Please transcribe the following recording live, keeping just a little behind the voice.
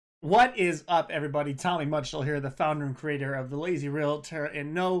What is up, everybody? Tommy Mutchler here, the founder and creator of The Lazy Realtor.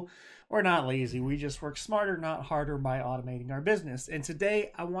 And no, we're not lazy. We just work smarter, not harder, by automating our business. And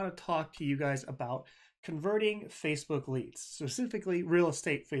today I want to talk to you guys about converting Facebook leads, specifically real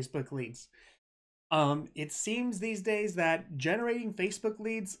estate Facebook leads. It seems these days that generating Facebook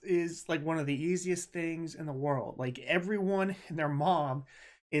leads is like one of the easiest things in the world. Like everyone and their mom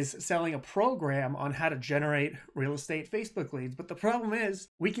is selling a program on how to generate real estate Facebook leads. But the problem is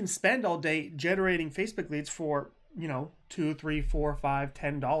we can spend all day generating Facebook leads for, $2, $3, $4, $5,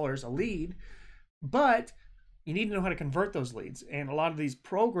 $10 a lead, but you need to know how to convert those leads. And a lot of these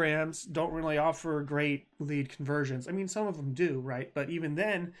programs don't really offer great lead conversions. I mean, some of them do, right? But even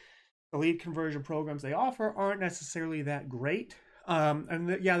then, the lead conversion programs they offer aren't necessarily that great. Yeah,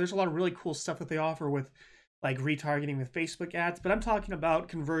 there's a lot of really cool stuff that they offer with like retargeting with Facebook ads, but I'm talking about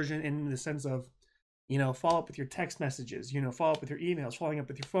conversion in the sense of, follow up with your text messages, follow up with your emails, following up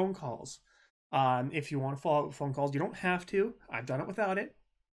with your phone calls. If you want to follow up with phone calls, you don't have to. I've done it without it.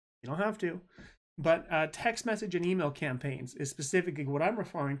 You don't have to. But text message and email campaigns is specifically what I'm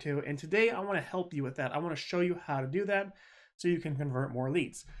referring to. And today I want to help you with that. I want to show you how to do that so you can convert more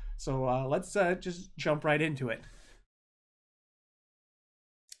leads. So let's just jump right into it.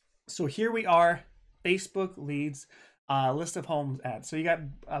 So here we are. Facebook leads, list of homes ads. So you got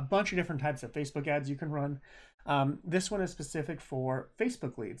a bunch of different types of Facebook ads you can run. This one is specific for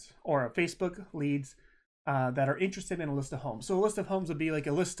Facebook leads or Facebook leads that are interested in a list of homes. So a list of homes would be like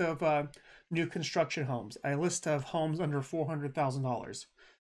a list of new construction homes, a list of homes under $400,000,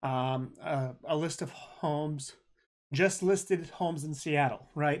 a list of homes, just listed homes in Seattle,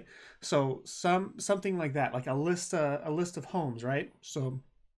 right? So something like that, like a list of homes, right? So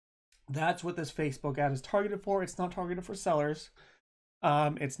that's what this Facebook ad is targeted for. It's not targeted for sellers.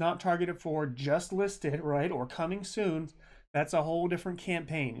 It's not targeted for just listed, right? Or coming soon. That's a whole different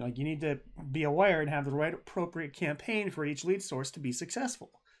campaign. Like you need to be aware and have the right appropriate campaign for each lead source to be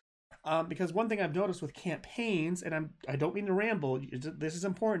successful. Because one thing I've noticed with campaigns, and I don't mean to ramble, this is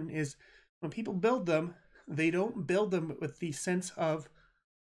important, is when people build them, they don't build them with the sense of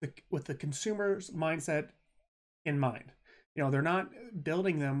with the consumer's mindset in mind. They're not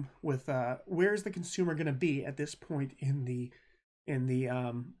building them with where's the consumer going to be at this point in the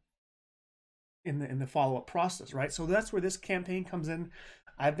follow-up process, right? So that's where this campaign comes in.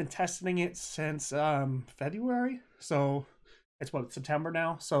 I've been testing it since February, so it's September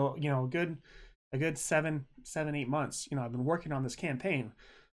now. So a good 7-8 months. I've been working on this campaign.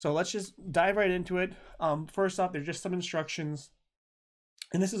 So let's just dive right into it. First off, there's just some instructions,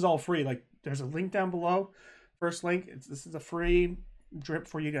 and this is all free. Like there's a link down below. First link, this is a free drip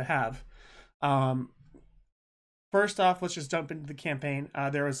for you to have. First off, let's just jump into the campaign.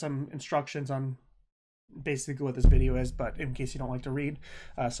 There are some instructions on basically what this video is, but in case you don't like to read,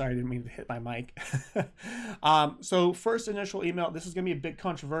 sorry, I didn't mean to hit my mic. So first initial email, this is going to be a bit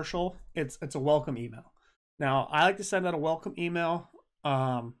controversial. It's a welcome email. Now, I like to send out a welcome email,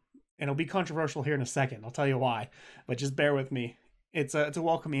 and it'll be controversial here in a second. I'll tell you why, but just bear with me. It's a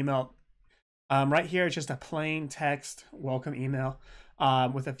welcome email. Right here, it's just a plain text welcome email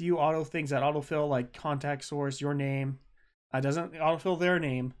with a few auto things that autofill, like contact source, your name. It doesn't autofill their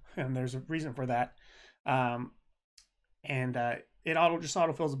name, and there's a reason for that. It just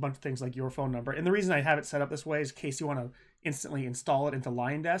autofills a bunch of things like your phone number. And the reason I have it set up this way is in case you want to instantly install it into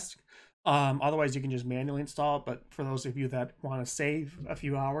LionDesk. Otherwise, you can just manually install it. But for those of you that want to save a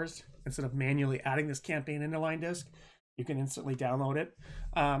few hours instead of manually adding this campaign into LionDesk, you can instantly download it.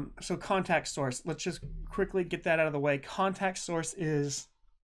 So contact source, let's just quickly get that out of the way. Contact source is,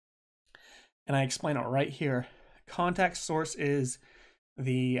 and I explain it right here, contact source is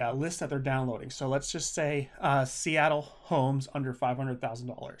the list that they're downloading. So let's just say Seattle homes under $500,000.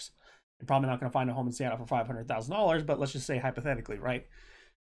 You're probably not going to find a home in Seattle for $500,000, but let's just say hypothetically, right?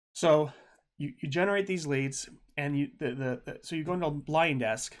 So you generate these leads, and so you go into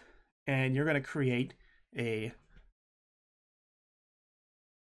LionDesk, and you're going to create a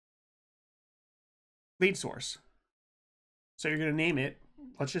lead source. So you're going to name it,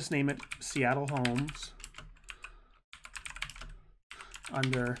 let's just name it Seattle homes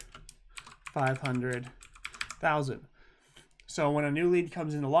under 500,000. So when a new lead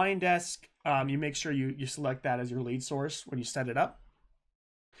comes into LionDesk, you make sure you select that as your lead source when you set it up.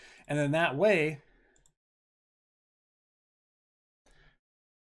 And then that way,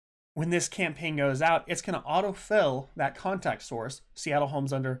 when this campaign goes out, it's going to autofill that contact source, Seattle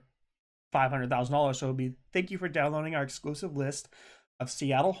homes under $500,000. So it'll be, thank you for downloading our exclusive list of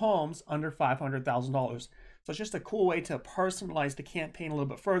Seattle homes under $500,000. So it's just a cool way to personalize the campaign a little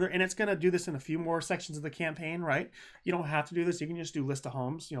bit further. And it's going to do this in a few more sections of the campaign, right? You don't have to do this. You can just do list of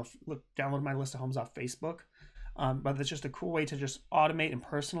homes, you know, download my list of homes off Facebook. But it's just a cool way to just automate and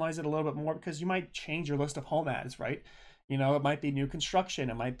personalize it a little bit more, because you might change your list of home ads, right? You know, it might be new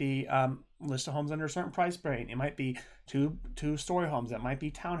construction. It might be list of homes under a certain price point. It might be two-story homes. It might be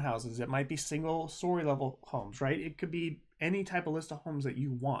townhouses. It might be single-story level homes, right? It could be any type of list of homes that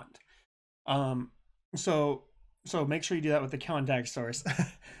you want. So make sure you do that with the contact source.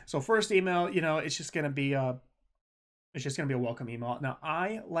 So first email, you know, it's just gonna be a welcome email. Now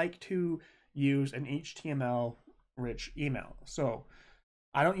I like to use an HTML rich email. So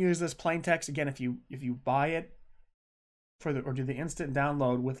I don't use this plain text. Again, if you buy it or do the instant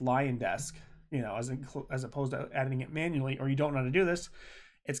download with LionDesk, you know, as opposed to editing it manually, or you don't know how to do this,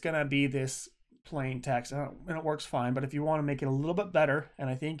 it's gonna be this plain text, and it works fine. But if you want to make it a little bit better, and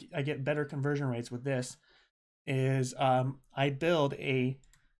I think I get better conversion rates with this, is I build a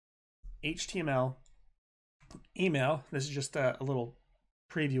HTML email. This is just a little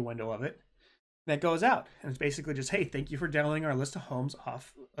preview window of it that goes out, and it's basically just, hey, thank you for downloading our list of homes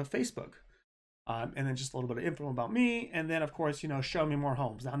off of Facebook. And then just a little bit of info about me, and then of course, you know, show me more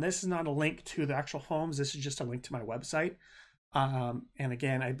homes. Now this is not a link to the actual homes. This is just a link to my website. And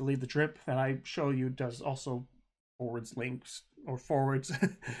again, I believe the drip that I show you does also forwards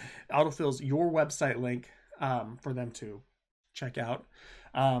autofills your website link for them to check out.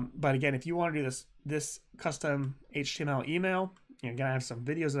 But again, if you want to do this custom HTML email, you're gonna have some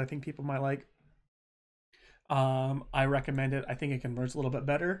videos that I think people might like. I recommend it. I think it converts a little bit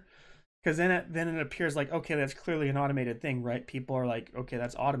better, because then it appears like, okay, that's clearly an automated thing, right? People are like, okay,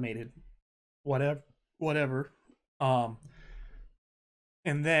 that's automated, whatever.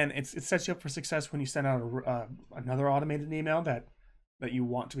 And then it sets you up for success when you send out another automated email that you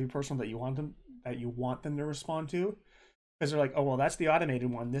want to be personal, that you want them to respond to, because they're like, oh well, that's the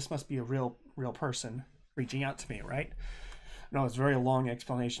automated one. This must be a real person reaching out to me, right? No, it's a very long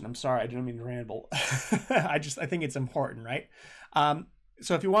explanation. I'm sorry, I didn't mean to ramble. I think it's important, right?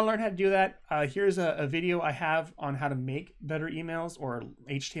 So if you want to learn how to do that, here's a video I have on how to make better emails or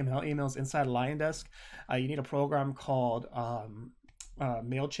HTML emails inside of LionDesk. You need a program called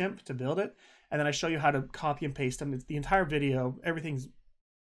MailChimp to build it, and then I show you how to copy and paste them. It's the entire video.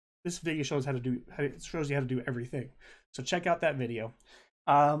 This video shows shows you how to do everything. So check out that video.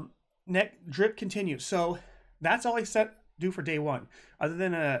 Next, drip continues. So that's all I do for day one, other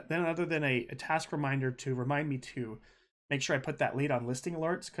than a task reminder to remind me to make sure I put that lead on listing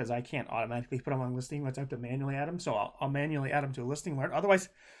alerts, because I can't automatically put them on listing alerts. I have to manually add them. So I'll manually add them to a listing alert. Otherwise,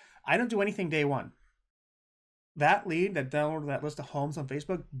 I don't do anything day one. That lead that downloaded that list of homes on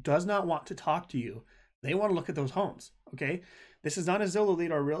Facebook does not want to talk to you. They want to look at those homes. Okay, this is not a Zillow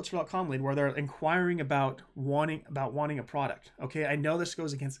lead or a Realtor.com lead where they're inquiring about wanting a product. Okay, I know this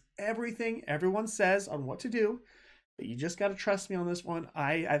goes against everything everyone says on what to do, but you just got to trust me on this one.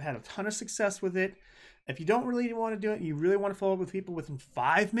 I've had a ton of success with it. If you don't really want to do it, you really want to follow up with people within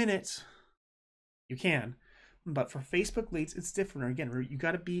 5 minutes, you can. But for Facebook leads, it's different. Again, you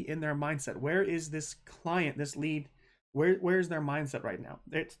got to be in their mindset. Where is this client, this lead? Where's their mindset right now?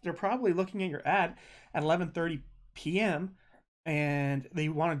 They're probably looking at your ad at 11:30 p.m. and they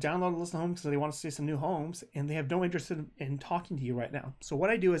want to download a list of homes, so they want to see some new homes, and they have no interest in talking to you right now. So what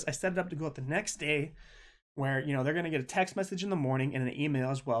I do is I set it up to go out the next day, where, you know, they're going to get a text message in the morning and an email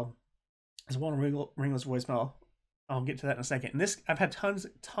as well as well, ringless voicemail. I'll get to that in a second. And I've had tons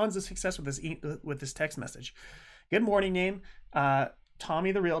of success with this text message. Good morning, name.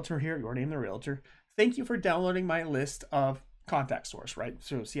 Tommy the Realtor here, your name the Realtor. Thank you for downloading my list of contact source, right?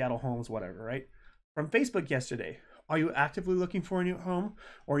 So Seattle homes, whatever, right? From Facebook yesterday. Are you actively looking for a new home,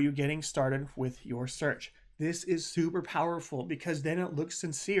 or are you getting started with your search? This is super powerful, because then it looks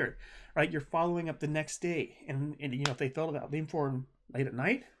sincere, right? You're following up the next day, and you know, if they filled it out lean forward late at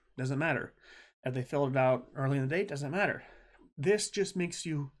night, doesn't matter. If they filled it out early in the day, doesn't matter. This just makes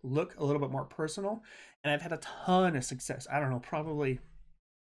you look a little bit more personal, and I've had a ton of success. I don't know, probably,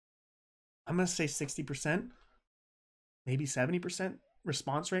 I'm going to say 60%, maybe 70%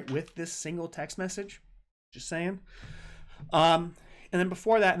 response rate with this single text message. Just saying. And then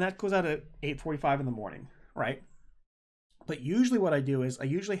before that, and that goes out at 8:45 in the morning, right? But usually what I do is I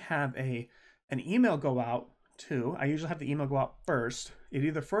usually have an email go out too. I usually have the email go out first,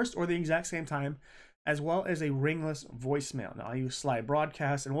 either first or the exact same time, as well as a ringless voicemail. Now I use Slide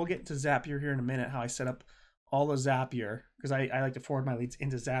Broadcast, and we'll get to Zapier here in a minute, how I set up all the Zapier, because I like to forward my leads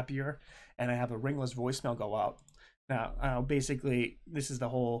into Zapier, and I have a ringless voicemail go out. Now, basically, this is the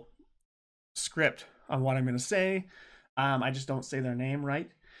whole script on what I'm going to say. I just don't say their name right.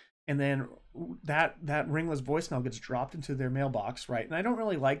 and then that ringless voicemail gets dropped into their mailbox, right? And I don't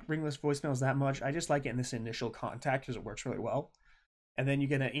really like ringless voicemails that much. I just like it in this initial contact because it works really well. And then you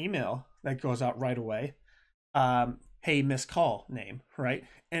get an email that goes out right away. Hey, missed call name, right?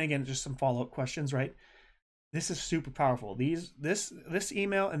 And again, just some follow-up questions, right? This is super powerful. This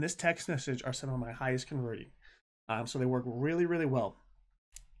email and this text message are some of my highest converting. So they work really, really well.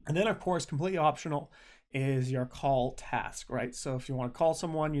 And then, of course, completely optional is your call task, right? So if you want to call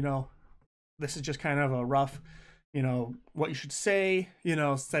someone, this is just kind of a rough, what you should say,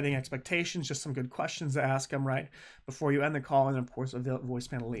 setting expectations, just some good questions to ask them, right? Before you end the call, and of course, a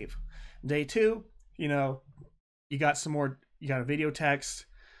voicemail to leave. Day 2, you got a video text,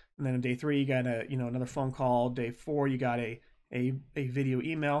 and then on day 3, you got another phone call. Day 4, you got a video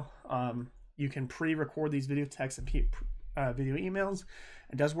email. You can pre-record these video texts and video emails.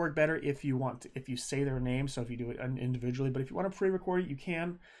 It does work better if you say their name. So if you do it individually, but if you want to pre-record it, you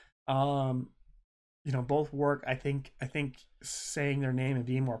can. Both work. I think saying their name and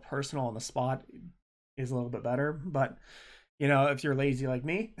being more personal on the spot is a little bit better. But if you're lazy like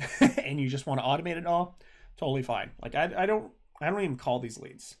me and you just want to automate it all, totally fine. Like I don't even call these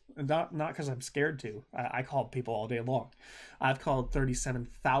leads. Not because I'm scared to. I call people all day long. I've called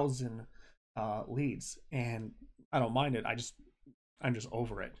 37,000 leads, and I don't mind it. I'm just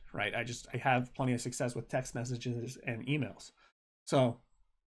over it, right? I have plenty of success with text messages and emails. So,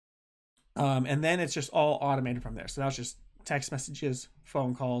 and then it's just all automated from there. So that's just text messages,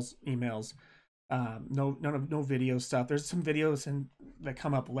 phone calls, emails, no video stuff. There's some videos that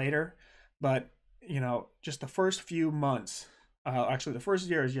come up later, but just the first few months, actually the first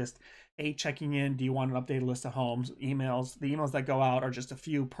year is just, hey, checking in. Do you want an updated list of homes? Emails. The emails that go out are just a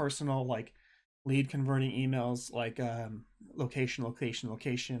few personal, like, lead converting emails, like location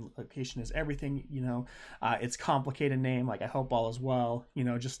is everything. It's complicated name, like I hope all is well.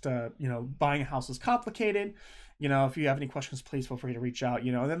 Buying a house is complicated. If you have any questions, please feel free to reach out.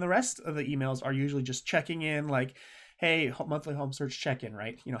 And then the rest of the emails are usually just checking in, like, hey, monthly home search check-in,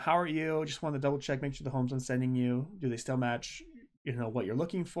 right? How are you? Just want to double check, make sure the homes I'm sending you, do they still match what you're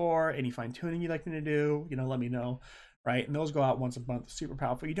looking for? Any fine tuning you'd like me to do? Let me know. Right, and those go out once a month. Super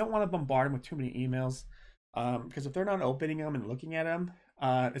powerful. You don't want to bombard them with too many emails, because if they're not opening them and looking at them,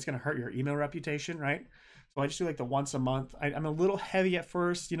 it's going to hurt your email reputation, right? So I just do like the once a month. I'm a little heavy at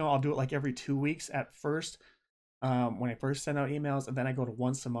first. I'll do it like every 2 weeks at first, when I first send out emails, and then I go to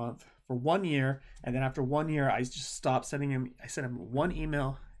once a month for 1 year, and then after 1 year, I just stop sending them. I send them one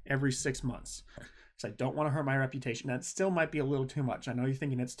email every 6 months. So I don't want to hurt my reputation. That still might be a little too much. I know you're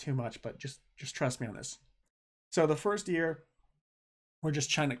thinking it's too much, but just trust me on this. So the first year, we're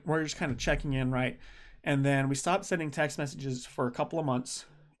just kind of checking in, right? And then we stopped sending text messages for a couple of months,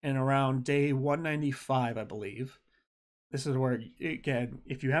 and around day 195, I believe, this is where, again,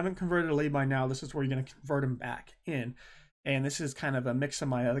 if you haven't converted a lead by now, this is where you're going to convert them back in. And this is kind of a mix of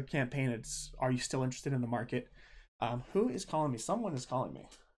my other campaign. It's, are you still interested in the market? Who is calling me? Someone is calling me.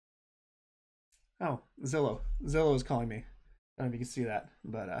 Oh, Zillow. Zillow is calling me. I don't know if you can see that,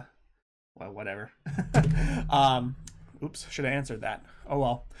 but well, whatever. Oops, should have answered that. Oh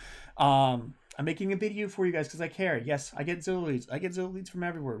well. I'm making a video for you guys because I care. Yes, I get Zillow leads. I get Zillow leads from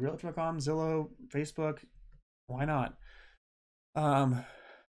everywhere. Realtor.com, Zillow, Facebook. Why not?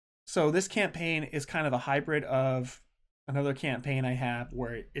 So this campaign is kind of a hybrid of another campaign I have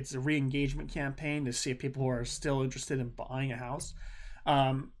where it's a re-engagement campaign to see if people are still interested in buying a house.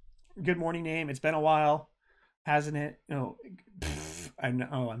 Good morning name. It's been a while, hasn't it?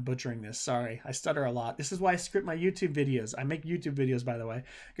 I'm butchering this. Sorry. I stutter a lot. This is why I script my YouTube videos. I make YouTube videos, by the way.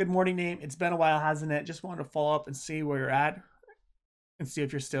 Good morning name. It's been a while, hasn't it? Just wanted to follow up and see where you're at and see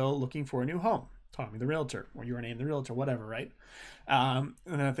if you're still looking for a new home. Tommy the Realtor, or your name the Realtor, whatever, right? And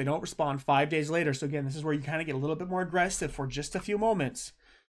then if they don't respond 5 days later, so again, this is where you kind of get a little bit more aggressive for just a few moments.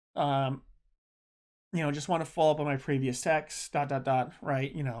 Just want to follow up on my previous text, ...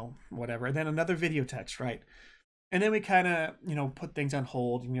 right? Whatever. And then another video text, right? And then we kind of, put things on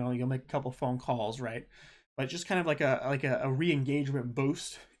hold. You'll make a couple phone calls, right? But just kind of like a re-engagement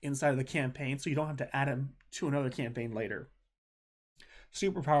boost inside of the campaign, so you don't have to add them to another campaign later.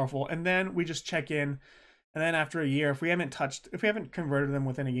 Super powerful. And then we just check in, and then after a year, if we haven't converted them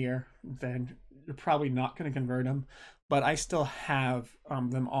within a year, then you're probably not going to convert them. But I still have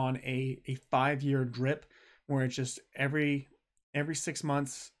them on a 5-year drip where it's just every 6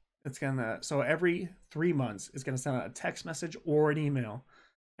 months. So every 3 months, it's going to send out a text message or an email.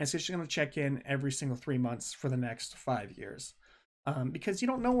 And it's just going to check in every single 3 months for the next 5 years. Because you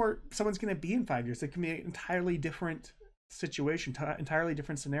don't know where someone's going to be in 5 years. It can be an entirely different situation, entirely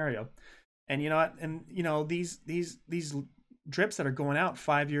different scenario. And you know what? And these drips that are going out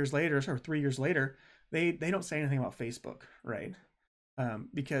 5 years later or 3 years later, they don't say anything about Facebook, right?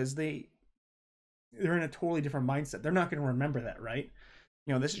 Because they're in a totally different mindset. They're not going to remember that, right?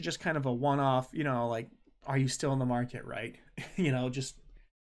 This is just kind of a one-off. Like, are you still in the market, right? Just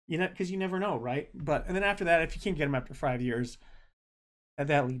because you never know, right? But and then after that, if you can't get them after 5 years,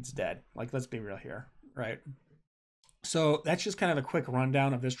 that lead's dead. Like, let's be real here, right? So that's just kind of a quick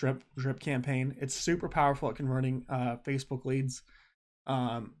rundown of this drip campaign. It's super powerful at converting Facebook leads.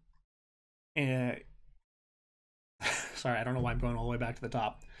 And sorry, I don't know why I'm going all the way back to the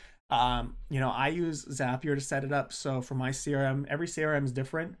top. I use Zapier to set it up. So for my CRM, every CRM is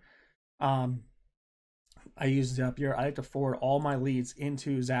different. I use Zapier. I like to forward all my leads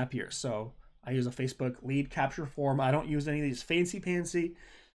into Zapier. So I use a Facebook lead capture form. I don't use any of these fancy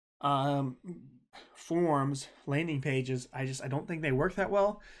forms, landing pages. I don't think they work that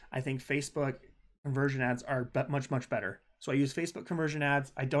well. I think Facebook conversion ads are much better. So I use Facebook conversion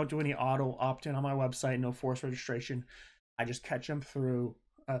ads. I don't do any auto opt-in on my website, no forced registration. I just catch them through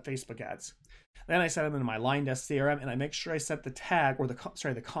Facebook ads. Then I set them into my LineDesk CRM, and I make sure I set the tag or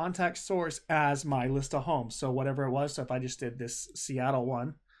the contact source as my list of homes. So whatever it was. So if I just did this Seattle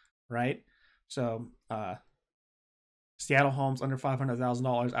one, right? So Seattle homes under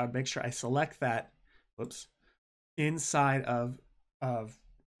 $500,000, I would make sure I select that, inside of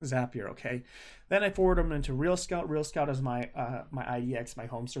Zapier. Okay, then I forward them into Real Scout. Real Scout is my IDX, my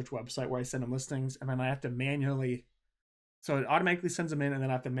home search website where I send them listings, and then I have to manually. So it automatically sends them in, and then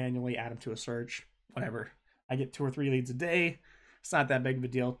I have to manually add them to a search. Whatever. I get 2 or 3 leads a day. It's not that big of a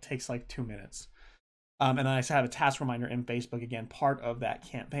deal. It takes like 2 minutes. And then I have a task reminder in Facebook, again, part of that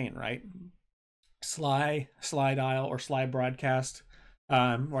campaign, right? Sly dial or Sly broadcast,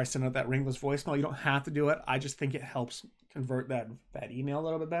 where I send out that ringless voicemail. You don't have to do it. I just think it helps convert that email a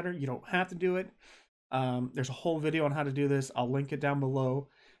little bit better. You don't have to do it. There's a whole video on how to do this. I'll link it down below.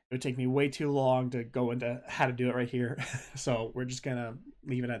 It would take me way too long to go into how to do it right here. So we're just going to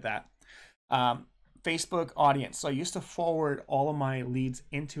leave it at that. Facebook audience. So I used to forward all of my leads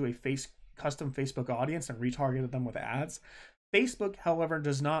into a custom Facebook audience and retargeted them with ads. Facebook, however,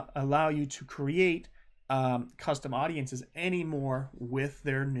 does not allow you to create custom audiences anymore with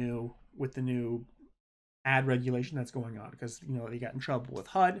the new ad regulation that's going on, because they got in trouble with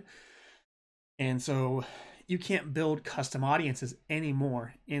HUD. And so you can't build custom audiences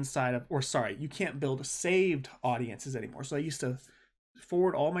anymore you can't build saved audiences anymore. So I used to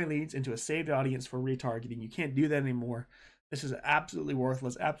forward all my leads into a saved audience for retargeting. You can't do that anymore. This is absolutely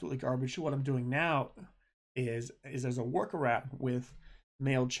worthless, absolutely garbage. What I'm doing now is there's a workaround with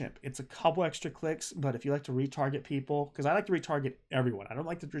MailChimp. It's a couple extra clicks, but if you like to retarget people, because I like to retarget everyone. I don't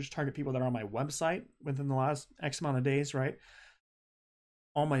like to just target people that are on my website within the last X amount of days, right?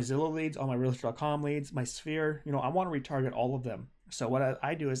 All my Zillow leads, all my Realtor.com leads, my Sphere, I want to retarget all of them. So what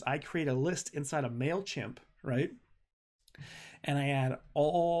I do is I create a list inside of MailChimp, right? And I add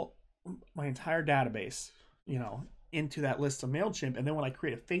all my entire database, into that list of MailChimp. And then when I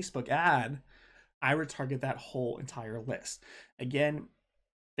create a Facebook ad, I retarget that whole entire list. Again,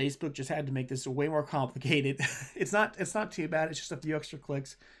 Facebook just had to make this way more complicated. It's not too bad. It's just a few extra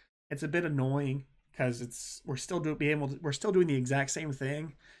clicks. It's a bit annoying because we're still doing the exact same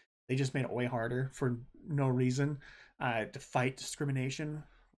thing. They just made it way harder for no reason, to fight discrimination.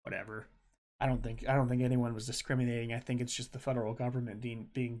 Whatever. I don't think anyone was discriminating. I think it's just the federal government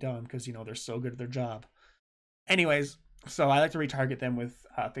being dumb because they're so good at their job. Anyways, so I like to retarget them with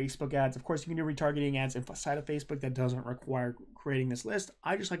Facebook ads. Of course, you can do retargeting ads inside of Facebook. That doesn't require creating this list.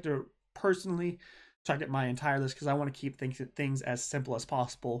 I just like to personally target my entire list because I want to keep things as simple as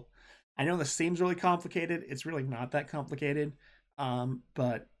possible. I know this seems really complicated. It's really not that complicated. Yeah.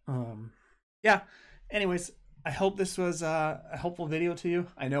 Anyways, I hope this was a helpful video to you.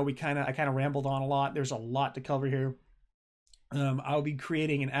 I know I kind of rambled on a lot. There's a lot to cover here. I'll be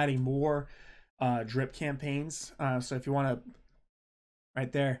creating and adding more drip campaigns. So if you want to,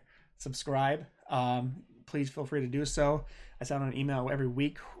 right there, subscribe, please feel free to do so. I send out an email every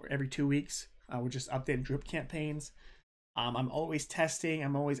week or every 2 weeks. We're just updating drip campaigns. I'm always testing.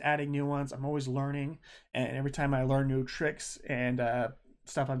 I'm always adding new ones. I'm always learning. And every time I learn new tricks and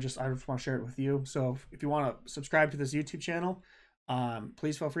stuff, I just want to share it with you. So if you want to subscribe to this YouTube channel,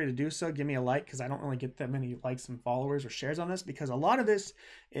 please feel free to do so. Give me a like, because I don't really get that many likes and followers or shares on this, because a lot of this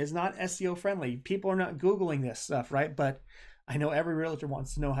is not SEO friendly. People are not Googling this stuff, right? But I know every realtor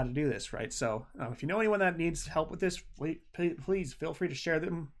wants to know how to do this, right? So if you know anyone that needs help with this, please feel free to share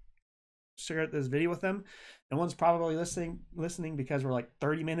this video with them. No one's probably listening because we're like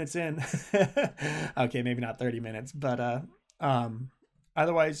 30 minutes in. Okay, maybe not 30 minutes, but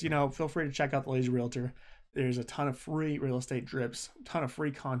otherwise, feel free to check out The Lazy Realtor. There's a ton of free real estate drips, a ton of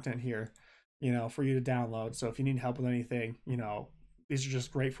free content here, for you to download. So if you need help with anything, these are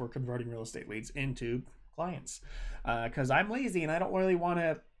just great for converting real estate leads into clients. Because I'm lazy and I don't really want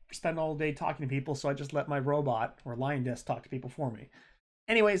to spend all day talking to people, so I just let my robot or Lion Desk talk to people for me.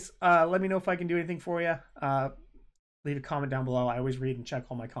 Anyways, let me know if I can do anything for you. Leave a comment down below. I always read and check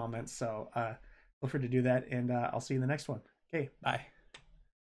all my comments, so feel free to do that, and I'll see you in the next one. Okay, bye.